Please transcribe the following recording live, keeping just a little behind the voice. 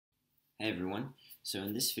Hey everyone, so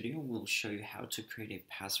in this video we'll show you how to create a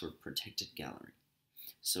password protected gallery.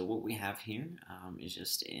 So what we have here is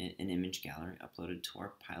just an image gallery uploaded to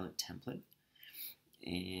our pilot template,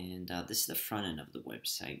 and this is the front end of the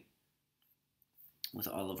website with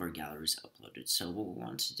all of our galleries uploaded. So what we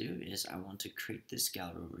want to do is I want to create this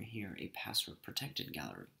gallery over here, a password protected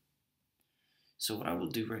gallery. So what I will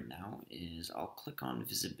do right now is I'll click on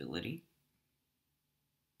visibility.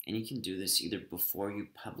 And you can do this either before you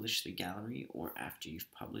publish the gallery or after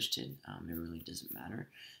you've published it. It really doesn't matter.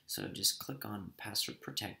 So just click on password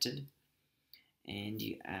protected and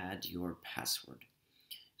you add your password.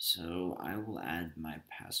 So I will add my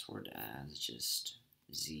password as just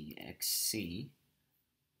ZXC.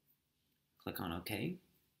 Click on OK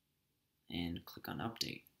and click on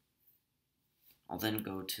update. I'll then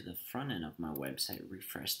go to the front end of my website,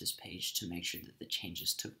 refresh this page to make sure that the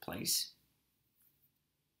changes took place.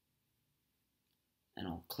 And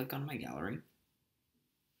I'll click on my gallery,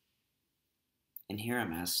 and here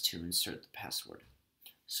I'm asked to insert the password.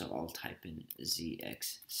 So I'll type in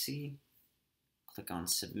ZXC, click on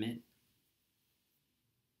submit,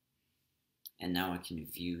 and now I can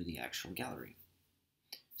view the actual gallery.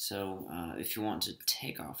 So if you want to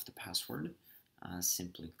take off the password,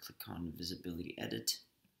 simply click on visibility edit,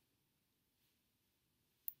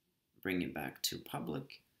 bring it back to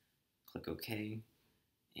public, click OK,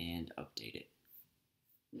 and update it.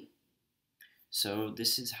 So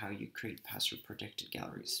this is how you create password protected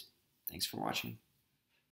galleries. Thanks for watching.